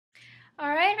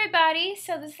Alright everybody,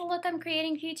 so this is the look I'm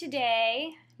creating for you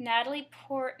today. Natalie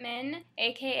Portman,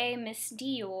 aka Miss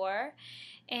Dior,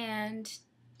 and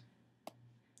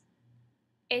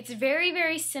it's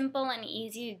very simple and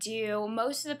easy to do.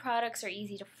 Most of the products are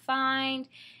easy to find,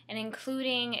 and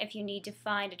including if you need to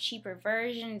find a cheaper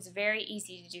version, it's very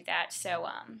easy to do that. So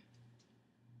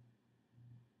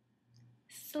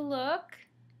this is the look.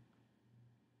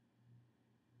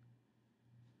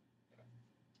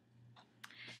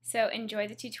 So enjoy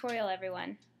the tutorial,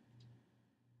 everyone.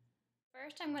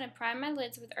 First, I'm going to prime my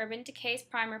lids with Urban Decay's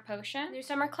Primer Potion. Their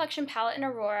Summer Collection palette in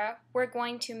Aurora. We're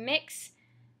going to mix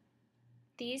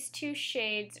these two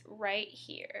shades right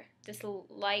here, this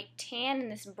light tan and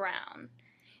this brown.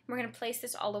 We're going to place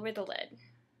this all over the lid.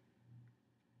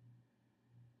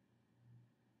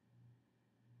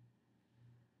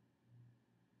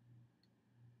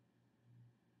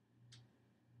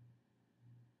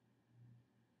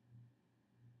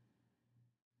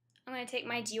 I'm going to take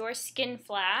my Dior Skin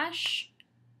Flash,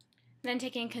 then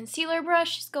taking a concealer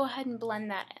brush, just go ahead and blend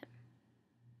that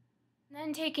in.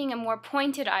 Then taking a more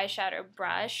pointed eyeshadow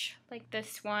brush, like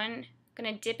this one, I'm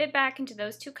going to dip it back into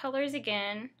those two colors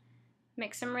again,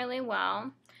 mix them really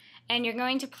well, and you're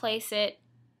going to place it,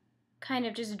 kind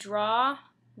of just draw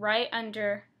right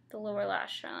under the lower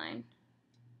lash line.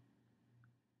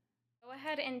 Go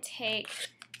ahead and take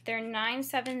their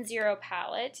 970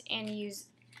 palette and use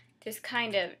this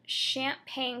kind of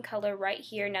champagne color right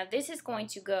here. Now this is going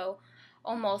to go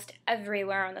almost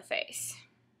everywhere on the face.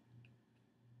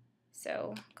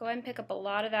 So go ahead and pick up a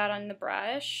lot of that on the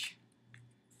brush.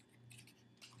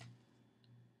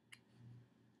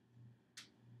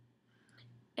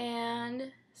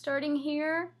 And starting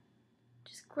here,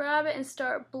 just grab it and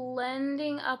start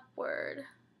blending upward.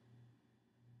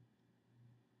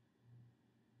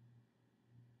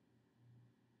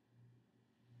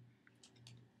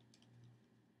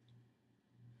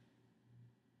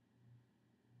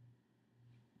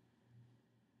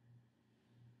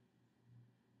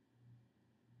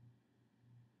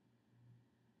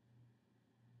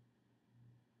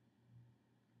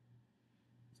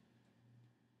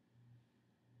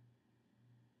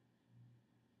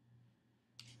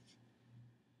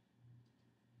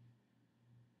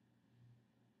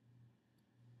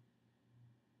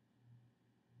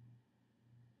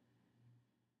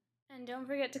 And don't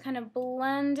forget to kind of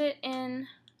blend it in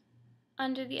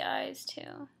under the eyes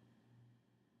too.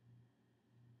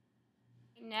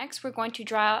 Next, we're going to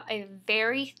draw a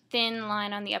very thin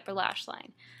line on the upper lash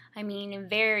line. I mean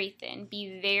very thin.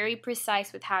 Be very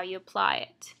precise with how you apply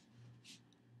it.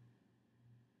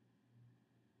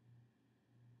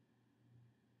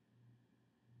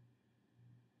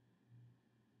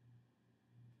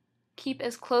 Keep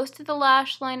as close to the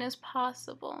lash line as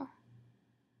possible.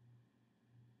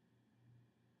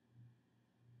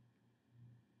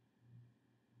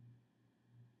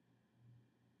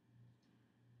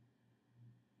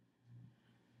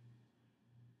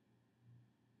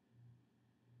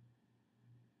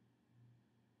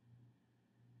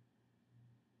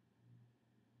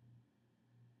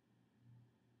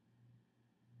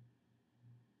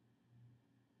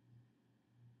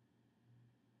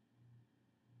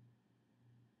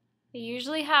 I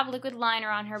usually have liquid liner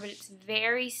on her, but it's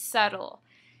very subtle.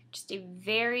 Just a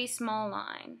very small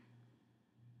line.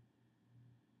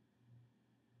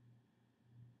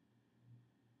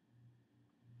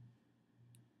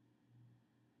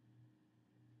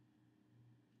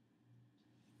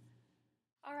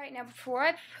 Alright, now before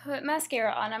I put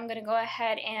mascara on, I'm going to go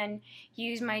ahead and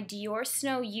use my Dior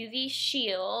Snow UV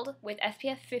Shield with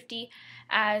SPF 50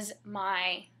 as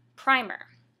my primer.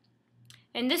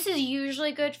 And this is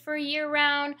usually good for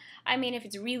year-round. I mean, if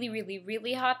it's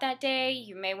really hot that day,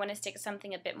 you may want to stick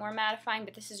something a bit more mattifying,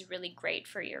 but this is really great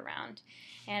for year-round.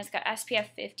 And it's got SPF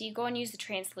 50. Go and use the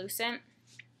translucent,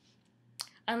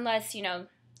 unless, you know,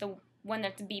 the one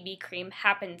that's BB cream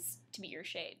happens to be your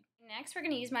shade. Next, we're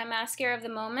going to use my mascara of the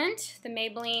moment, the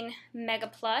Maybelline Mega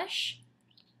Plush.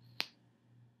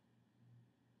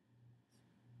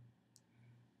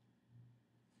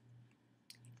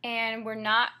 And one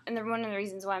of the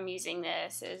reasons why I'm using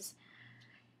this is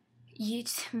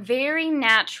it's very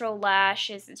natural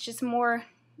lashes. It's just more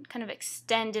kind of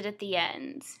extended at the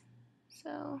ends.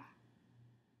 So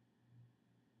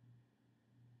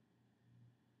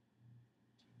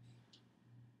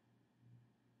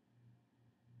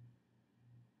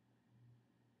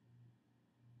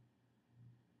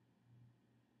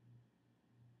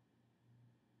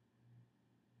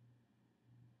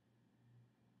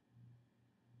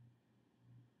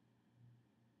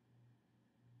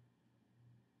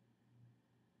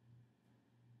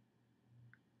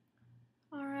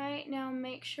now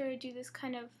make sure I do this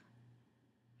kind of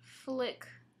flick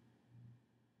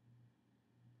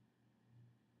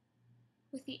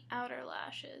with the outer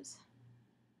lashes.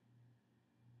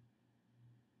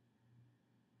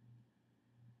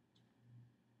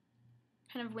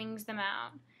 Kind of wings them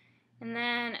out. And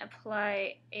then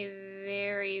apply a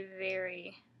very,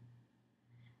 very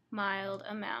mild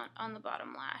amount on the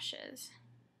bottom lashes.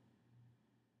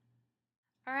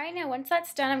 Alright, now once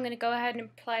that's done, I'm going to go ahead and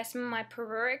apply some of my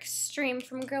Peru Extreme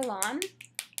from Guerlain.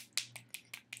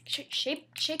 Shake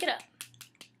it up.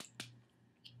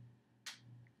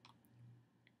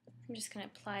 I'm just going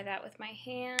to apply that with my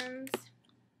hands.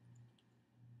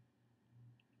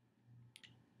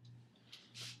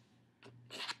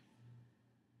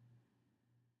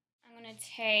 I'm going to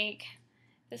take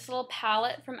this little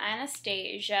palette from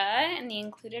Anastasia and the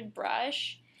included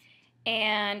brush,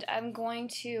 and I'm not going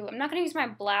to use my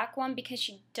black one because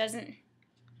she doesn't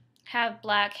have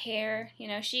black hair. You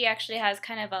know, she actually has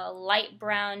kind of a light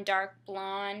brown, dark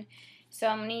blonde. So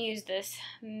I'm going to use this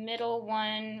middle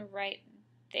one right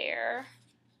there.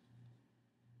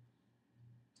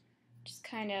 Just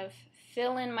kind of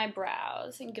fill in my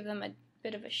brows and give them a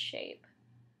bit of a shape.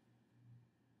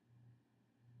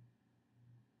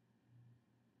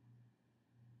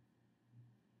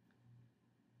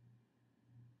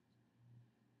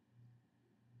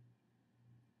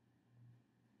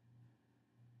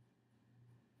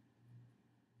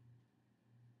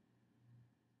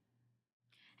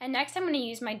 And next I'm going to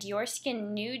use my Dior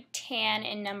Skin Nude Tan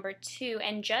in number 2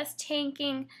 and just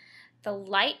taking the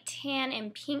light tan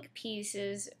and pink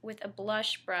pieces with a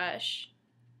blush brush.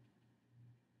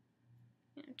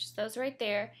 Just those right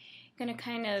there. I'm going to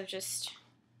kind of just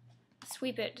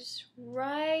sweep it just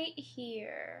right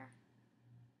here.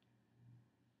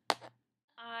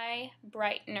 Eye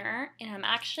brightener, and I'm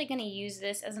actually going to use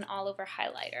this as an all-over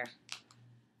highlighter.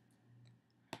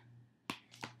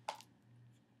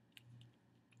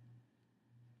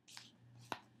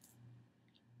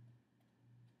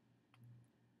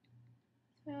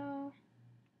 So,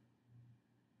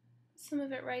 some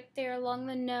of it right there along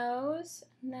the nose,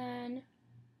 and then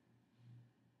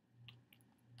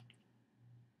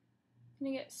I'm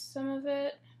going to get some of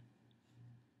it,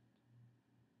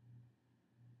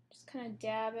 just kind of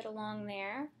dab it along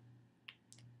there.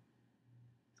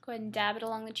 Let's go ahead and dab it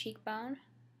along the cheekbone.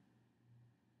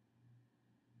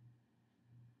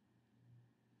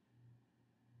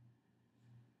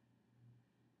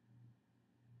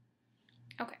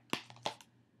 Okay.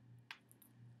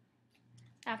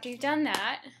 After you've done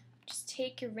that, just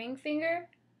take your ring finger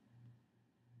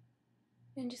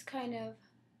and just kind of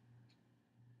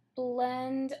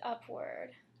blend upward.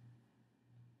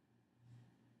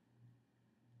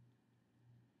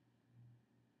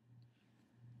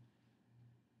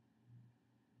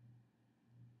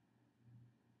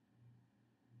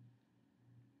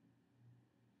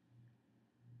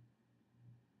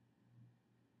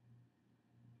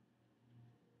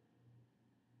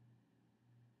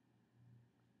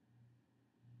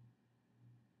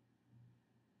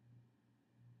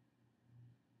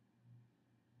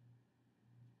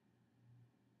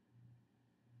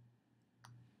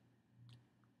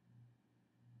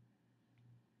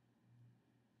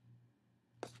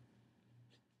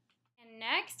 And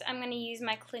next, I'm going to use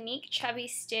my Clinique Chubby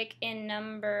Stick in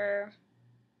number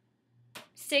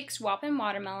 6, Whoppin'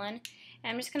 Watermelon.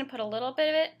 And I'm just going to put a little bit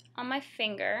of it on my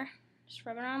finger. Just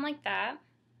rub it around like that.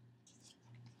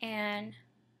 And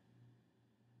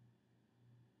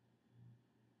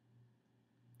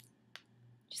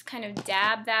just kind of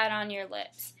dab that on your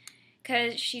lips.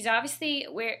 Because she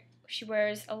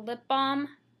wears a lip balm,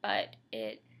 but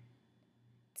it's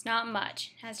not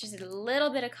much. It has just a little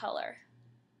bit of color.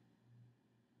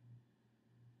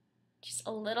 Just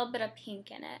a little bit of pink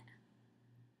in it.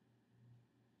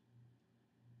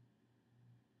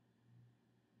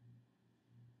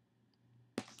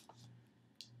 It's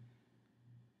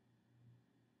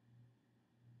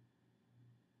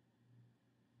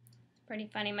pretty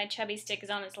funny. My chubby stick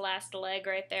is on its last leg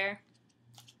right there.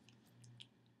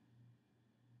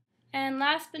 And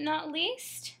last but not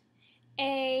least,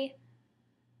 a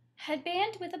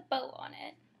headband with a bow on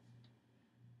it.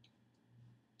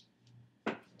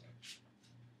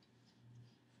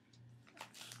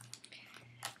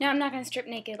 Now I'm not going to strip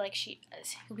naked like she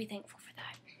does. You'll be thankful for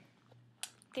that.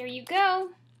 There you go.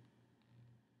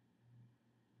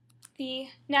 The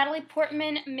Natalie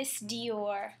Portman Miss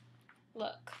Dior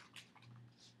look.